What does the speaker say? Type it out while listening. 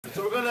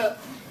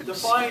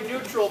define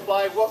neutral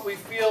by what we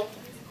feel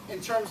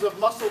in terms of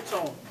muscle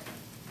tone.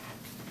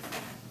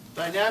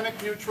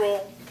 Dynamic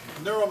neutral,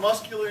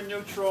 neuromuscular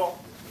neutral,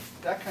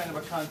 that kind of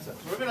a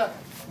concept. So we're going to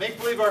make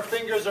believe our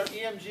fingers are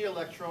EMG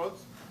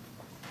electrodes.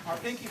 Our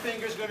pinky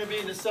finger is going to be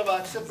in the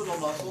suboccipital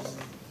muscles.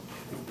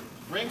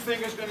 Ring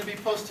finger is going to be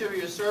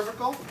posterior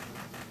cervical.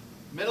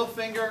 Middle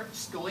finger,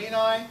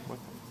 scalenii.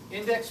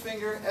 Index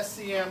finger,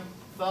 SCM.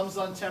 Thumbs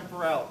on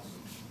temporalis.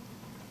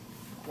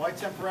 Why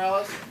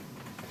temporalis?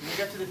 When we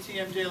get to the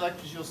TMJ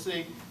lectures, you'll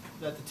see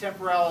that the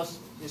temporalis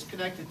is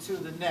connected to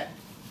the neck.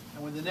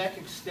 And when the neck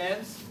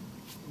extends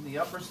in the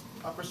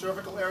upper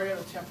cervical area,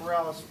 the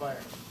temporalis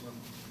fires.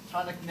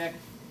 Tonic neck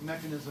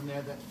mechanism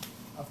there that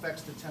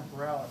affects the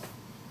temporalis.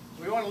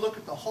 So we want to look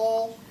at the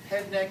whole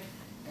head, neck,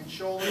 and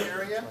shoulder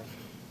area.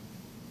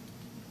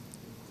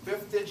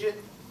 Fifth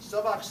digit,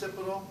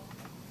 suboccipital,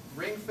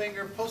 ring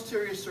finger,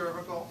 posterior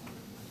cervical,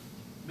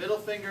 middle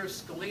finger,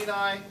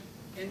 scalenii,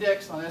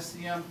 index on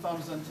SCM,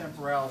 thumbs on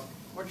temporalis.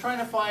 We're trying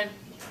to find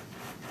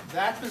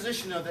that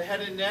position of the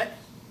head and neck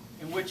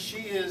in which she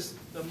is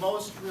the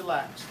most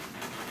relaxed,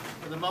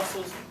 where the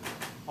muscles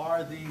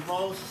are the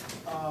most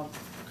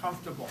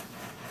comfortable,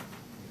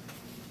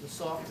 the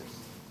softest.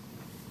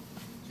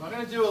 So I'm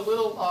going to do a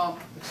little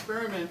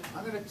experiment.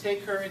 I'm going to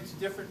take her into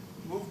different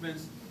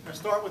movements. I'm going to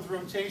start with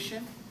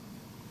rotation,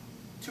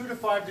 2 to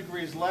 5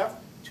 degrees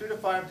left, 2 to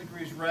 5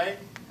 degrees right,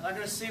 and I'm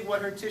going to see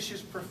what her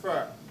tissues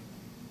prefer.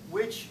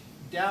 Which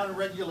down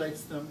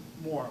regulates them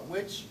more?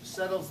 Which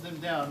settles them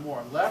down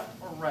more,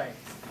 left or right?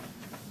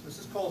 So this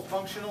is called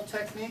functional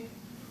technique.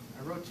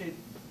 I rotate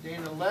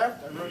Dana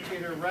left, I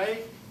rotate her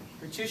right.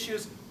 Her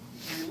tissues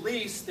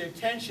release their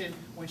tension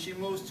when she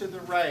moves to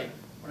the right.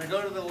 When I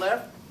go to the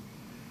left,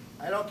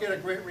 I don't get a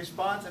great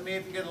response. I may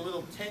even get a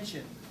little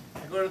tension.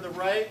 I go to the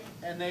right,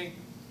 and they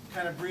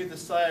kind of breathe a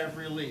sigh of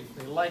relief.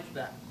 They like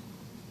that.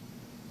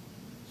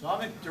 So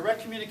I'm in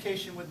direct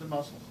communication with the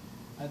muscles.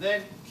 I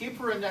then keep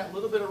her in that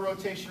little bit of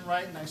rotation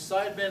right, and I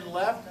side bend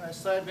left, and I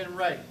side bend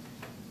right.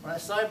 When I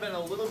side bend a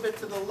little bit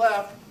to the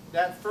left,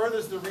 that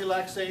furthers the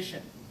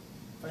relaxation.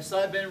 If I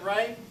side bend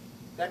right,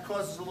 that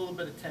causes a little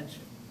bit of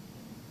tension.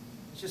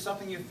 It's just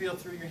something you feel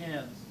through your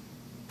hands.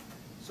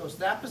 So it's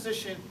that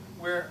position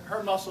where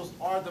her muscles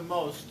are the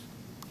most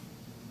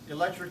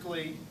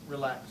electrically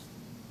relaxed.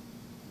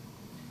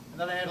 And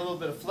then I add a little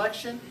bit of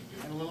flexion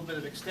and a little bit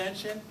of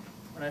extension.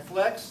 When I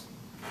flex,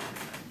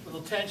 a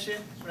little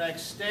tension. When I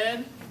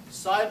extend,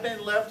 side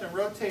bend left and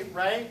rotate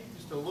right,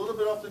 just a little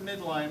bit off the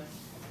midline,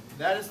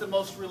 that is the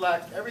most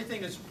relaxed.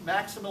 Everything is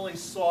maximally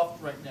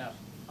soft right now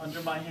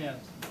under my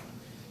hands.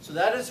 So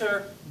that is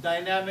her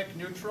dynamic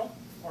neutral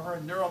or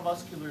her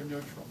neuromuscular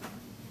neutral.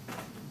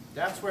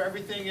 That's where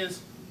everything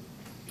is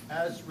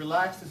as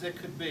relaxed as it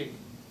could be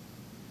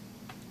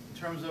in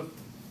terms of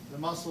the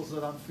muscles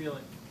that I'm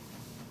feeling.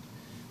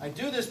 I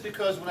do this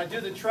because when I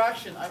do the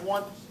traction, I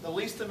want the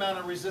least amount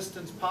of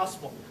resistance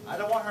possible. I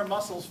don't want her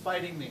muscles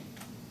fighting me.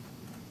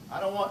 I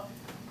don't want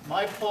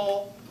my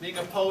pull being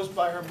opposed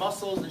by her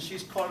muscles and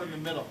she's caught in the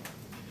middle.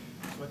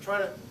 So I try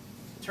to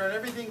turn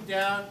everything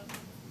down,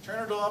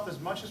 turn it off as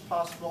much as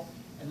possible,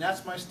 and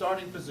that's my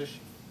starting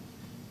position.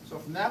 So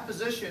from that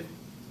position,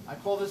 I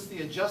call this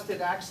the adjusted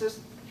axis,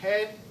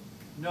 head,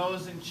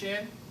 nose, and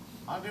chin.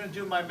 I'm going to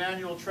do my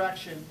manual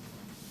traction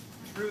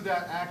through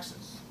that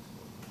axis.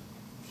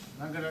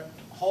 And I'm going to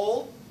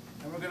hold,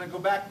 and we're going to go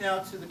back now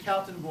to the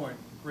Kaltenborn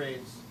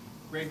grades,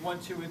 grade 1,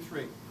 2, and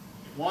 3.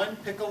 1,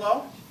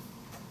 piccolo,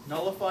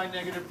 nullify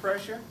negative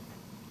pressure,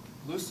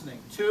 loosening.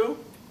 2,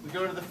 we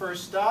go to the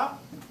first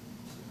stop.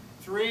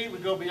 3, we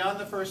go beyond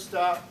the first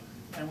stop,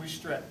 and we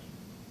stretch.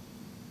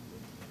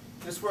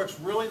 This works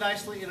really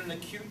nicely in an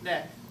acute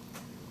neck.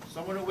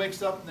 Someone who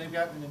wakes up and they've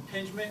got an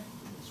impingement,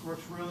 this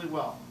works really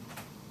well.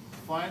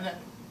 Find that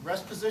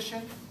rest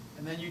position,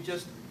 and then you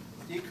just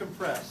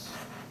decompress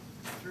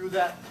through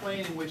that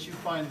plane in which you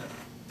find them.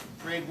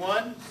 Grade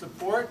 1,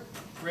 support.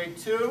 Grade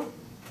 2,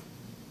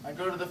 I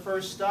go to the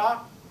first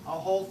stop. I'll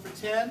hold for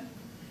 10,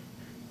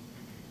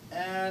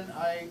 and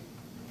I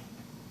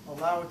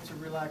allow it to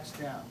relax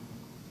down.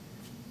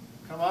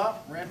 Come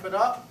up, ramp it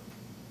up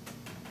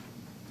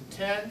to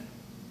 10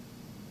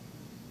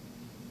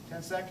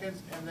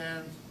 seconds, and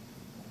then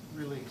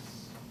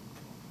release.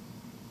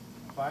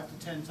 5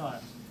 to 10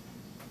 times.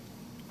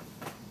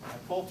 I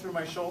pull through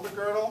my shoulder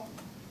girdle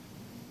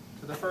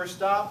to the first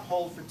stop,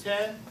 hold for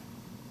 10.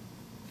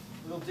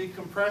 Little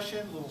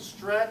decompression, little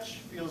stretch,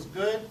 feels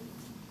good.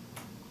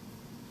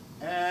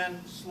 And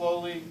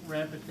slowly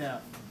ramp it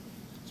down.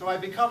 So I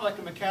become like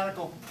a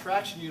mechanical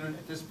traction unit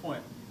at this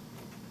point.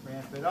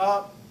 Ramp it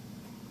up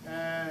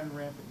and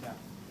ramp it down.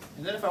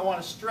 And then if I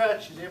want to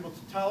stretch, she's able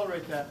to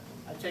tolerate that,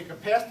 I take her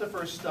past the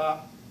first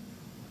stop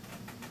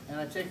and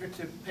I take her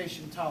to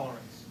patient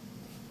tolerance.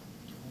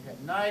 I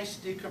get nice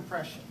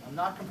decompression. I'm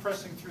not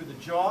compressing through the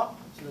jaw,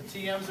 so the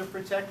TMs are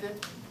protected.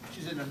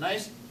 She's in a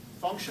nice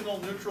functional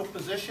neutral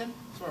position,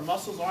 so her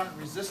muscles aren't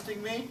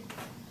resisting me.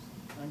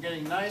 I'm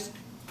getting nice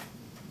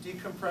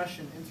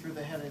decompression in through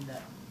the head and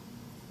neck.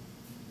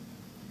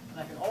 And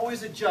I can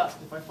always adjust.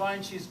 If I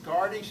find she's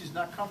guarding, she's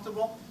not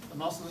comfortable, the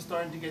muscles are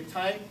starting to get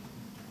tight,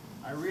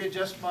 I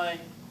readjust my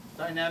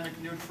dynamic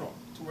neutral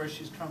to where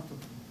she's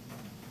comfortable.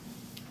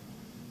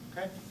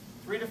 Okay?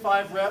 3 to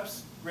 5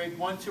 reps, grade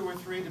 1, 2, or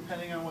 3,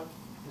 depending on what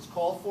is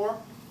called for.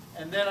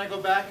 And then I go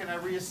back and I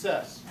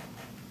reassess.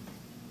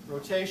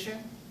 Rotation,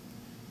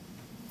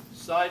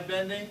 side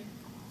bending,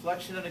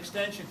 flexion and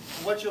extension.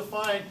 And what you'll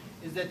find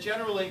is that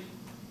generally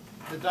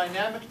the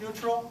dynamic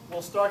neutral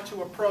will start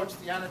to approach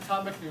the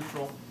anatomic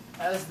neutral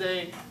as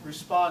they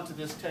respond to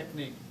this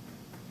technique.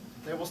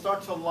 They will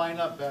start to line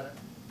up better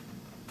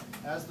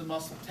as the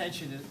muscle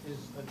tension is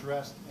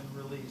addressed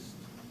and released.